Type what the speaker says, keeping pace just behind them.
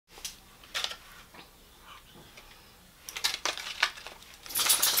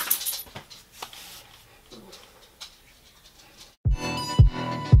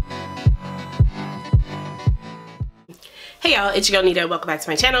y'all, it's your girl Nida. Welcome back to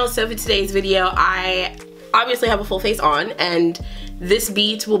my channel. So for today's video, I obviously have a full face on, and this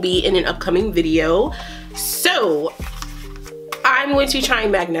beat will be in an upcoming video. So I'm going to be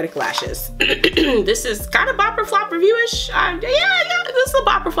trying magnetic lashes. This is kind of bopper flop review-ish. Yeah, this is a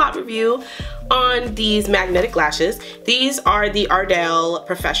bopper flop review on these magnetic lashes. These are the Ardell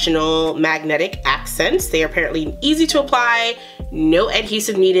Professional Magnetic Accents. They are apparently easy to apply, no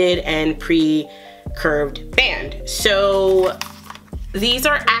adhesive needed, and pre-curved band. So these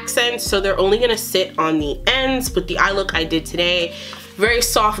are accents, so they're only gonna sit on the ends. With the eye look I did today, very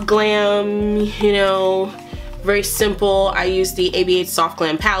soft glam, you know, very simple. I used the ABH Soft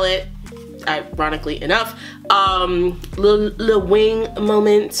Glam palette, ironically enough. Little wing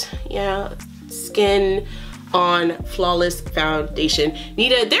moment, yeah. Skin on flawless foundation.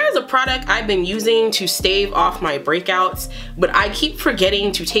 Nida, there is a product I've been using to stave off my breakouts, but I keep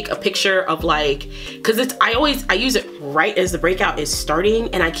forgetting to take a picture of, like, because I use it right as the breakout is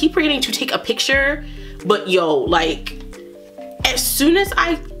starting, and I keep forgetting to take a picture. But yo, like, as soon as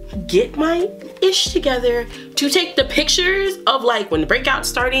I get my ish together to take the pictures of, like, when the breakout's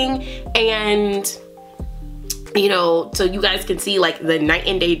starting, and you know, so you guys can see like the night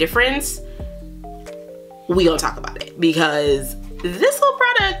and day difference, we gonna talk about it, because this little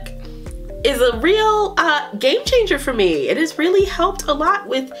product is a real game changer for me. It has really helped a lot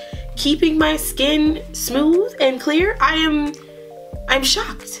with keeping my skin smooth and clear. I'm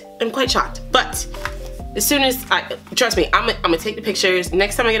shocked. I'm quite shocked. But as soon as trust me, I'm gonna take the pictures.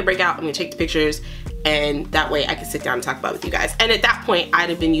 Next time I get a breakout, I'm gonna take the pictures, and that way I can sit down and talk about it with you guys. And at that point, I'd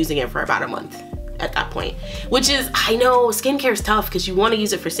have been using it for about a month at that point, which is, I know skincare is tough because you want to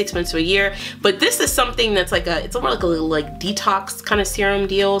use it for 6 months to a year, but this is something that's like it's almost like a little like detox kind of serum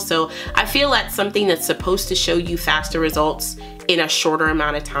deal. So I feel that's something that's supposed to show you faster results in a shorter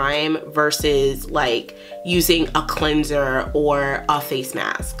amount of time versus like using a cleanser or a face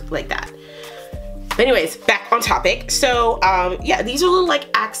mask like that. But anyways, back on topic. So yeah, these are little like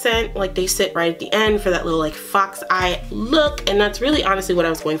accent, like they sit right at the end for that little like fox eye look, and that's really honestly what I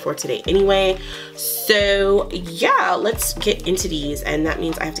was going for today anyway. So yeah, let's get into these, and that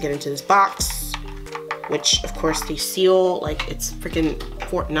means I have to get into this box, which of course they seal like it's freaking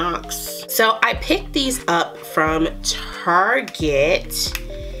Fort Knox. So I picked these up from Target.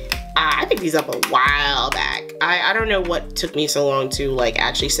 I picked these up a while back. I don't know what took me so long to like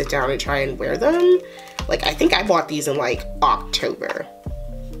actually sit down and try and wear them. Like, I think I bought these in like October.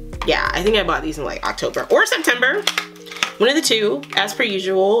 Yeah, I think I bought these in like October or September. One of the two, as per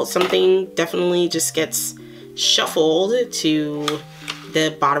usual. Something definitely just gets shuffled to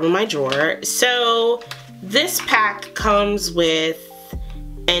the bottom of my drawer. So this pack comes with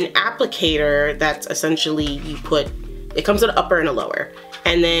an applicator that's essentially it comes with an upper and a lower.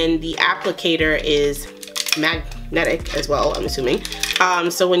 And then the applicator is magnetic as well, I'm assuming.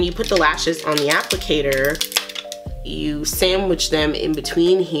 So when you put the lashes on the applicator, you sandwich them in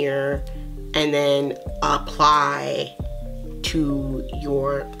between here and then apply to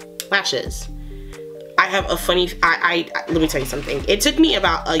your lashes. I have a funny, let me tell you something. It took me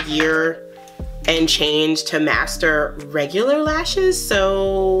about a year and change to master regular lashes.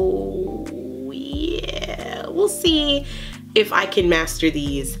 So yeah, we'll see if I can master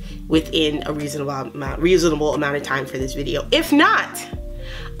these within a reasonable amount of time for this video. If not,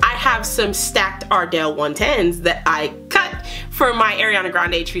 I have some stacked Ardell 110s that I cut for my Ariana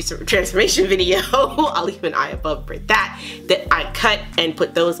Grande transformation video. I'll leave an eye above for that I cut and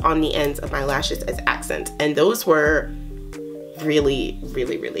put those on the ends of my lashes as accents. And those were really,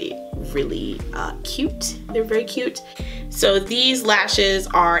 really, really, really cute. They're very cute. So these lashes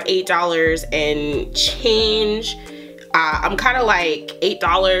are $8 and change. I'm kind of like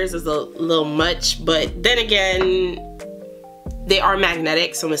 $8 is a little much, but then again, they are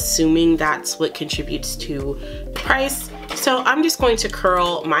magnetic, so I'm assuming that's what contributes to the price. So I'm just going to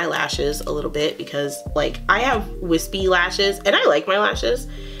curl my lashes a little bit because, like, I have wispy lashes and I like my lashes.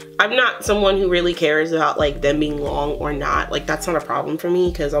 I'm not someone who really cares about like them being long or not. Like, that's not a problem for me,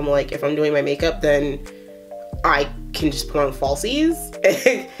 because I'm like, if I'm doing my makeup, then I can just put on falsies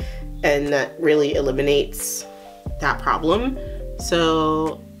and that really eliminates that problem.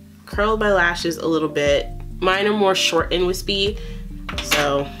 So curl my lashes a little bit. Mine are more short and wispy,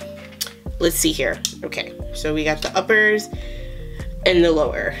 so let's see here. Okay, so we got the uppers and the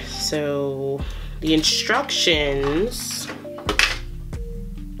lower. So the instructions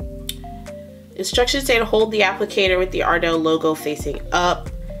say to hold the applicator with the Ardell logo facing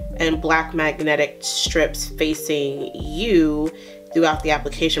up and black magnetic strips facing you. throughout the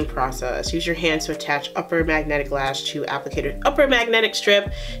application process. Use your hands to attach upper magnetic lash to applicator's upper magnetic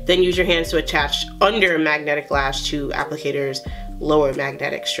strip, then use your hands to attach under magnetic lash to applicator's lower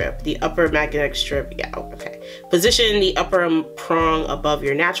magnetic strip. The upper magnetic strip, yeah, okay. Position the upper prong above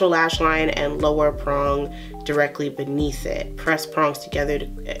your natural lash line and lower prong directly beneath it. Press prongs together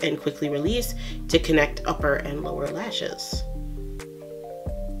and quickly release to connect upper and lower lashes.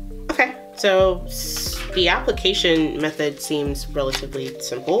 Okay, so the application method seems relatively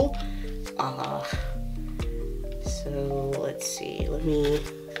simple. So let's see, let me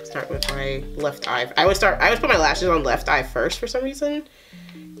start with my left eye. I always put my lashes on left eye first for some reason.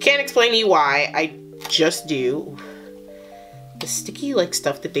 Can't explain to you why, I just do. The sticky like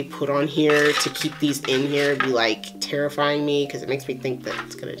stuff that they put on here to keep these in here be like terrifying me because it makes me think that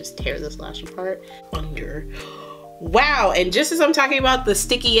it's gonna just tear this lash apart. Under. Wow, and just as I'm talking about the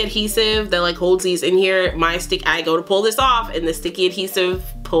sticky adhesive that like holds these in here, I go to pull this off and the sticky adhesive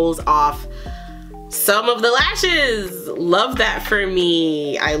pulls off some of the lashes. Love that for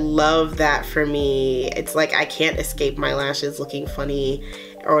me. I love that for me. It's like I can't escape my lashes looking funny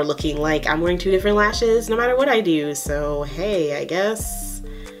or looking like I'm wearing 2 different lashes no matter what I do. So hey, I guess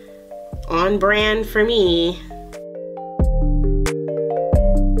on brand for me.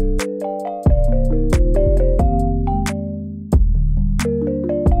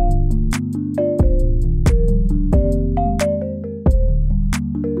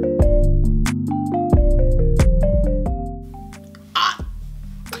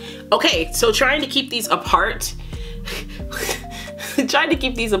 Okay, so trying to keep these apart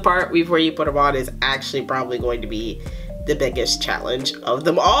before you put them on is actually probably going to be the biggest challenge of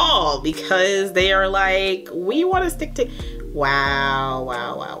them all, because they are like, we want to stick to, wow,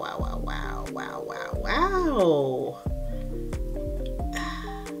 wow, wow, wow, wow, wow, wow, wow, wow.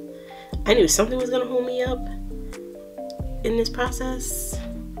 I knew something was gonna hold me up in this process.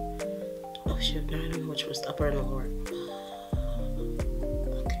 Oh shoot, now I don't know which was the upper and the lower.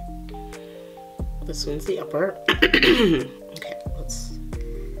 This one's the upper. Okay, let's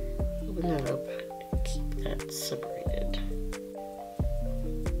open that up and keep that separated.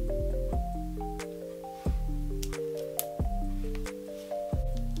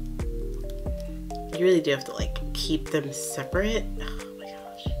 You really do have to like keep them separate. Oh my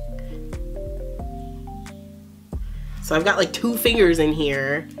gosh. So I've got like 2 fingers in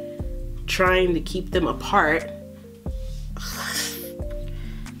here trying to keep them apart.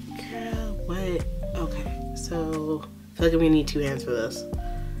 So I feel like I'm gonna need 2 hands for this.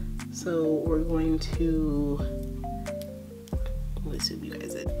 So we're going to, let me zoom you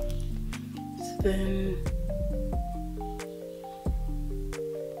guys in. So then,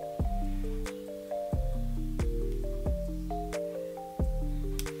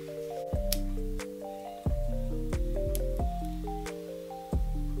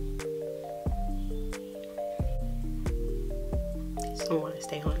 these don't want to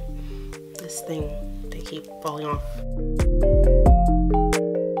stay on. This thing, they keep falling off.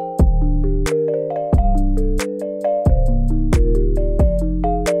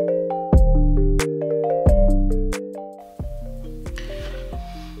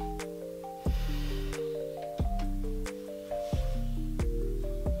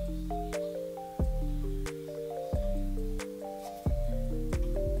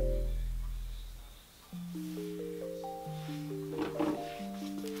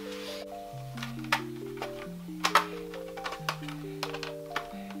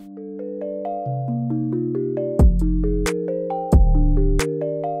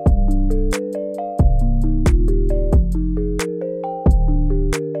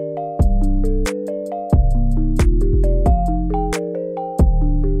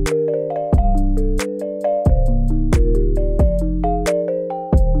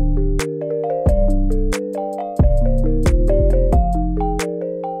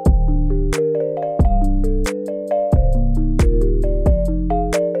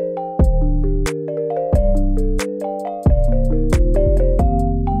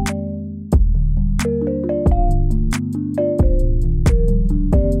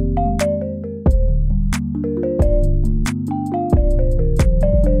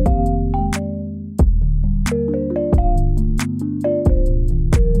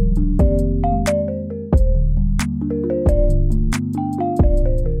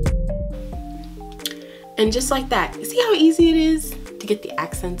 And just like that, you see how easy it is to get the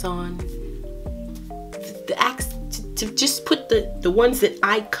accents on? To just put the ones that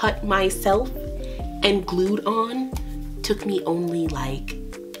I cut myself and glued on took me only like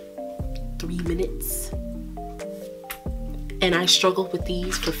 3 minutes. And I struggled with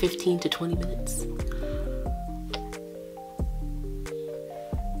these for 15 to 20 minutes.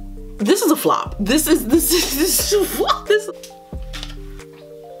 This is a flop. This is a flop.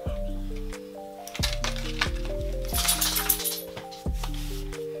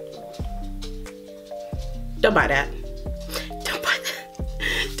 Don't buy that. Don't buy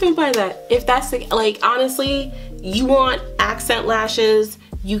that. Don't buy that. If that's the, like, honestly, you want accent lashes,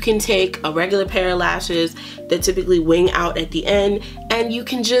 you can take a regular pair of lashes that typically wing out at the end, and you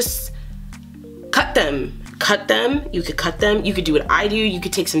can just cut them. You could cut them. You could do what I do. You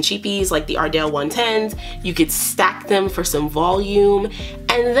could take some cheapies like the Ardell 110s. You could stack them for some volume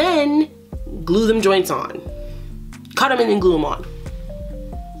and then glue them joints on. Cut them and then glue them on.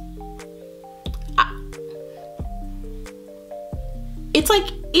 It's like,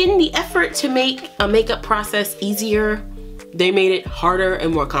 in the effort to make a makeup process easier, they made it harder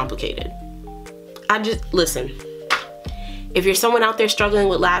and more complicated. Listen, if you're someone out there struggling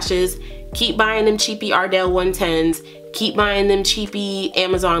with lashes, keep buying them cheapy Ardell 110s, keep buying them cheapy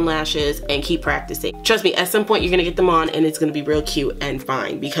Amazon lashes, and keep practicing. Trust me, at some point you're gonna get them on and it's gonna be real cute and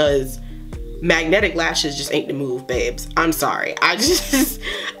fine, because magnetic lashes just ain't the move, babes. I'm sorry. At least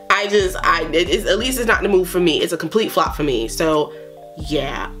it's not the move for me. It's a complete flop for me. So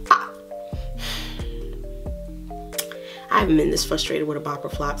yeah, I haven't been this frustrated with a bopper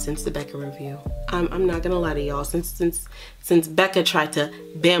flop since the Becca review. I'm not gonna lie to y'all. Since Becca tried to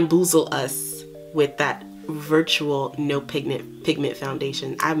bamboozle us with that virtual no pigment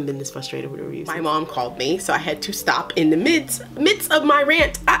foundation, I haven't been this frustrated with reviews. My mom called me, so I had to stop in the midst of my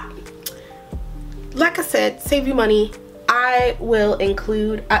rant. Like I said, save you money. I will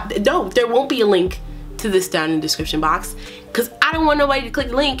include. No, there won't be a link to this down in the description box, because I don't want nobody to click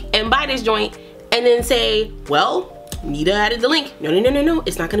the link and buy this joint and then say, well, Nida added the link. No,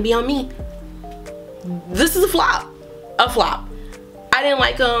 it's not gonna be on me. This is a flop. I didn't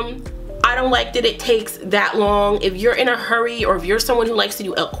like them. I don't like that it takes that long. If you're in a hurry, or if you're someone who likes to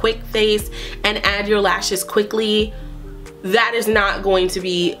do a quick face and add your lashes quickly, that is not going to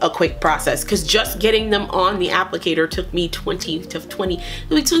be a quick process, because just getting them on the applicator took me 25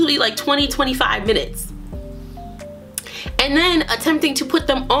 minutes. And then attempting to put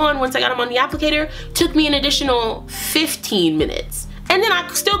them on once I got them on the applicator took me an additional 15 minutes. And then I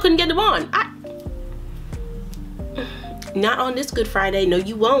still couldn't get them on. Not on this Good Friday. No,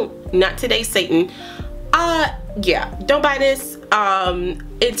 you won't. Not today, Satan. Yeah, don't buy this.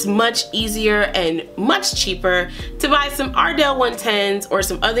 It's much easier and much cheaper to buy some Ardell 110s or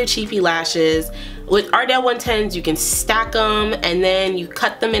some other cheapy lashes. With Ardell 110s, you can stack them and then you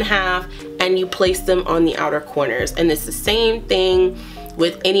cut them in half and you place them on the outer corners. And it's the same thing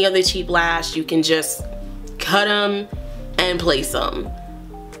with any other cheap lash. You can just cut them and place them.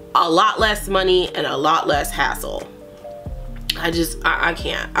 A lot less money and a lot less hassle. I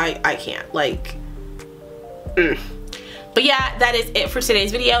can't, like, But yeah, that is it for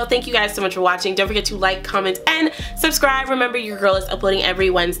today's video. Thank you guys so much for watching. Don't forget to like, comment, and subscribe. Remember, your girl is uploading every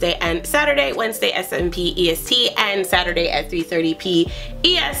Wednesday and Saturday. Wednesday at 7 p. EST and Saturday at 3:30 p.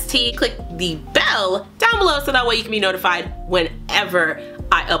 EST. Click the bell down below so that way you can be notified whenever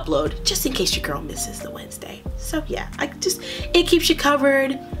I upload, just in case your girl misses the Wednesday. So yeah, it keeps you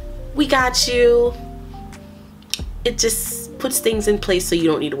covered. We got you. It just puts things in place so you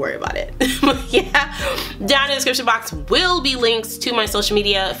don't need to worry about it. Yeah, down in the description box will be links to my social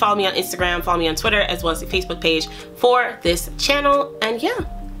media. Follow me on Instagram, follow me on Twitter, as well as the Facebook page for this channel. And yeah,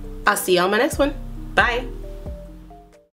 I'll see you on my next one. Bye.